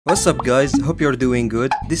What's up guys, hope you're doing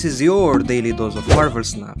good. This is your daily dose of Marvel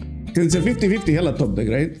Snap. It's a 50-50 hella top deck,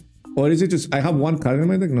 right? Or is it just, I have one card in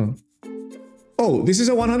my deck? No. Oh, this is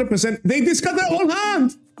a 100%. They discard their whole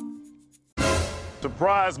hand!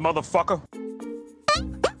 Surprise, motherfucker.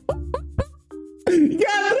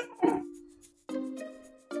 Yeah!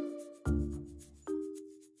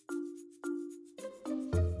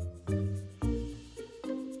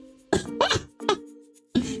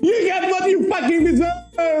 You get what you fucking deserve!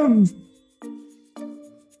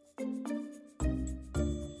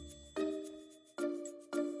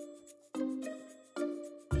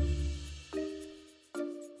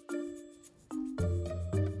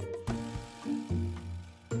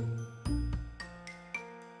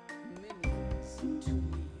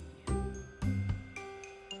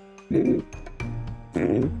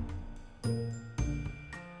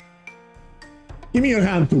 Give me your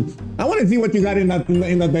hand too. I want to see what you got in that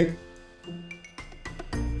deck.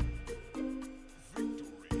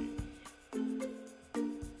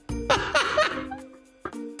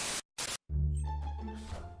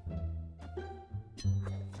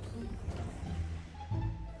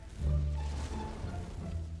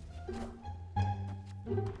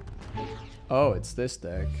 Oh, it's this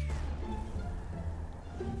deck.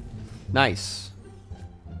 Nice.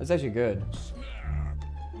 That's actually good.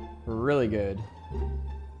 Really good.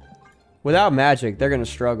 Without magic, they're gonna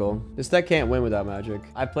struggle. This deck can't win without magic.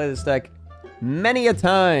 I play this deck many a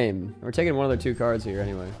time. We're taking one of their two cards here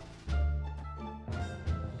anyway.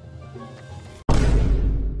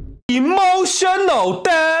 Emotional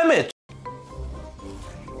damage.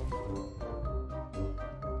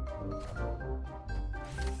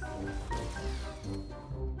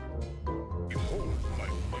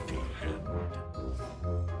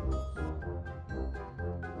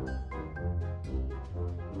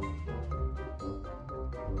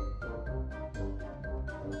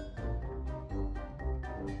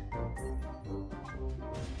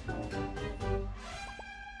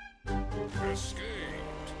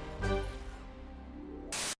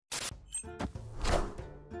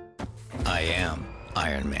 I am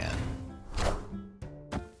Iron Man.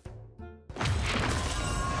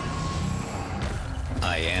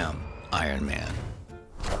 I am Iron Man.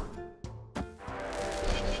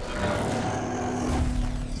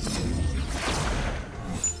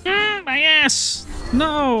 My ass!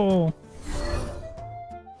 No!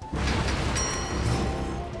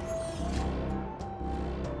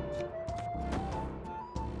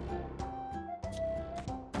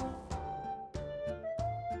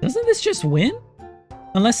 Doesn't this just win?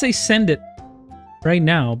 Unless they send it right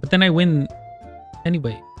now, but then I win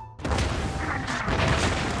anyway.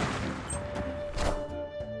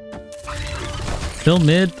 Still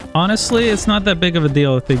mid. Honestly, it's not that big of a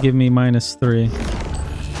deal if they give me -3.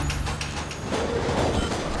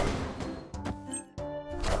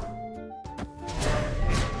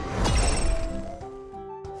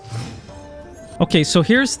 Okay, so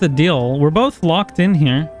here's the deal. We're both locked in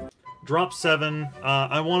here. Drop 7.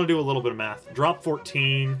 I want to do a little bit of math. Drop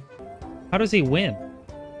 14. How does he win?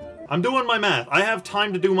 I'm doing my math. I have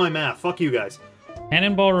time to do my math. Fuck you guys.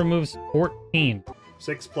 Cannonball removes 14.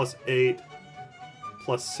 6 plus 8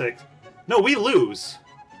 plus 6. No, we lose.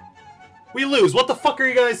 We lose. What the fuck are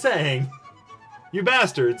you guys saying? You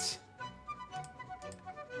bastards.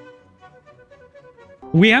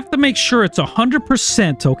 We have to make sure it's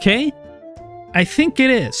 100%, okay? I think it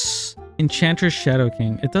is. Enchantress Shadow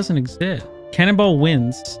King. It doesn't exist. Cannonball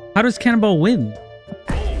wins. How does Cannonball win?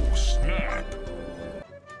 Oh, snap.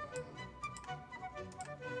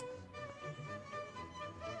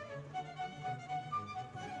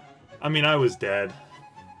 I mean, I was dead.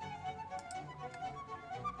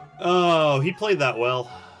 Oh, he played that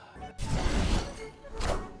well.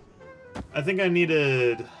 I think I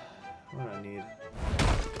needed... What do I need?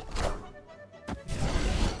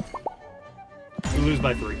 We lose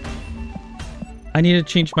by 3. I need to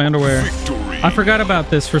change my underwear. Victory. I forgot about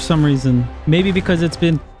this for some reason. Maybe because it's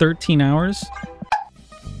been 13 hours.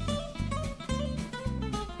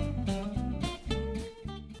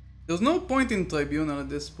 There's no point in Tribunal at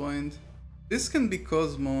this point. This can be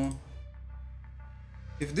Cosmo.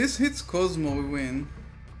 If this hits Cosmo, we win.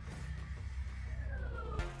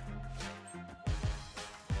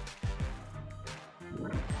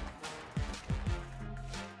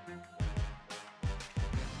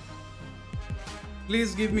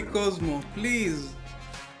 Please give me Cosmo. Please.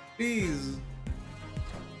 Please.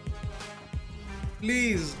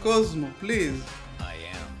 Please, Cosmo, please. I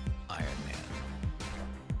am Iron Man.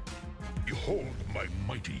 Behold my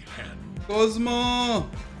mighty hand. Cosmo!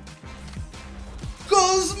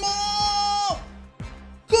 Cosmo!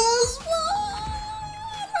 Cosmo!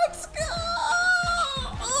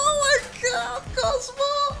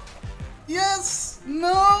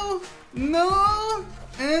 No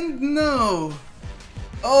and no.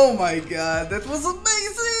 Oh my god, that was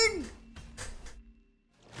amazing!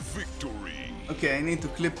 Victory. Okay, I need to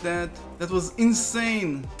clip that. That was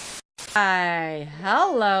insane. Hi,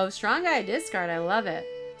 hello, strong guy discard. I love it.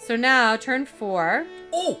 So now turn 4.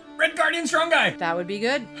 Oh, Red Guardian Strong Guy. That would be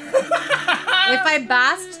good. If I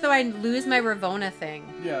bast, though, I lose my Ravona thing.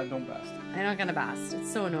 Yeah, don't bast. I'm not gonna bast.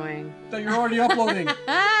 It's so annoying. That you're already uploading.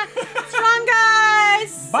 Strong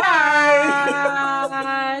guys. Bye.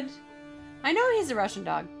 I know he's a Russian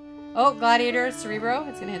dog. Oh, Gladiator, Cerebro.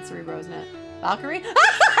 It's gonna hit Cerebro, isn't it? Valkyrie. Oh,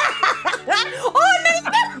 no!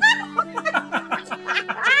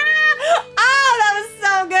 Oh, that was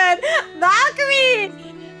so good. Valkyrie.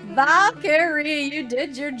 Valkyrie, you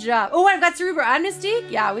did your job. Oh, I've got Cerebro and Mystique.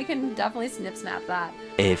 Yeah, we can definitely snip snap that.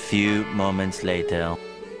 A few moments later.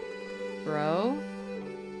 Bro.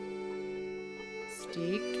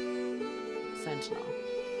 Mystique. Sentinel.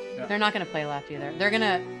 Yeah. They're not gonna play left either. They're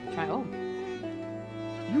gonna try. Oh.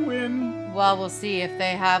 You win. Well, we'll see if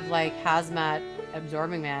they have like Hazmat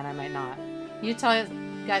Absorbing Man. I might not. You tell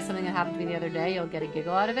guys something that happened to me the other day. You'll get a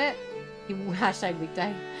giggle out of it. Hashtag weak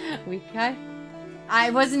guy. Weak guy.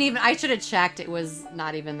 I wasn't even. I should have checked. It was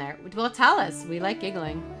not even there. Well, tell us. We like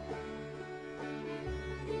giggling.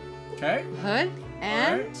 Okay. Hood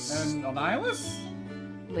and Right. And Annihilus?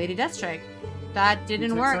 Lady Deathstrike. That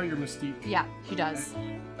didn't work. Out your Mystique. Yeah, she does.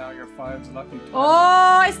 And now your 5's lucky. Oh,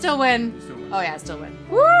 I still win. You still win. Oh yeah, I still win.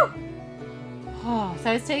 Woo! Oh, so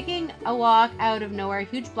I was taking a walk out of nowhere.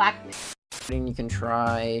 Huge black. You can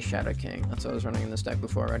try Shadow King. That's what I was running in this deck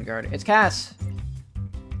before Red Guard. It's Cass.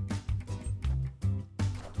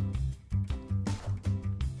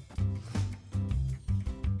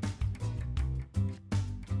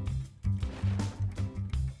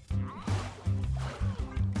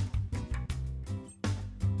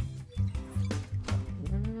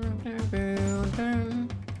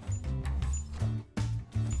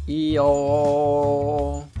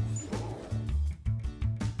 Yo.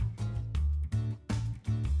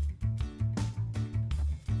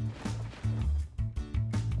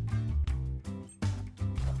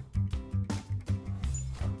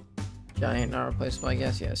 Giant not replaceable, I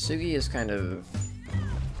guess. Yeah, Sugi is kind of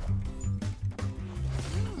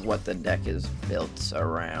what the deck is built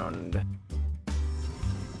around.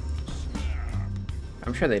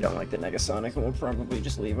 I'm sure they don't like the Negasonic, and we'll probably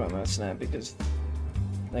just leave on that snap because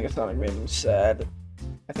Negasonic made them sad.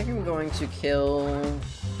 I think I'm going to kill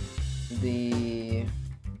the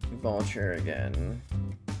Vulture again.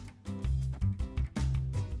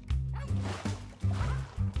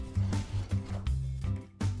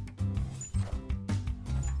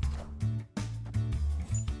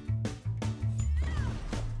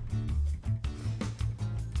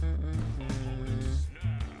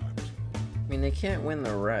 I mean, they can't win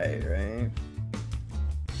the right, right?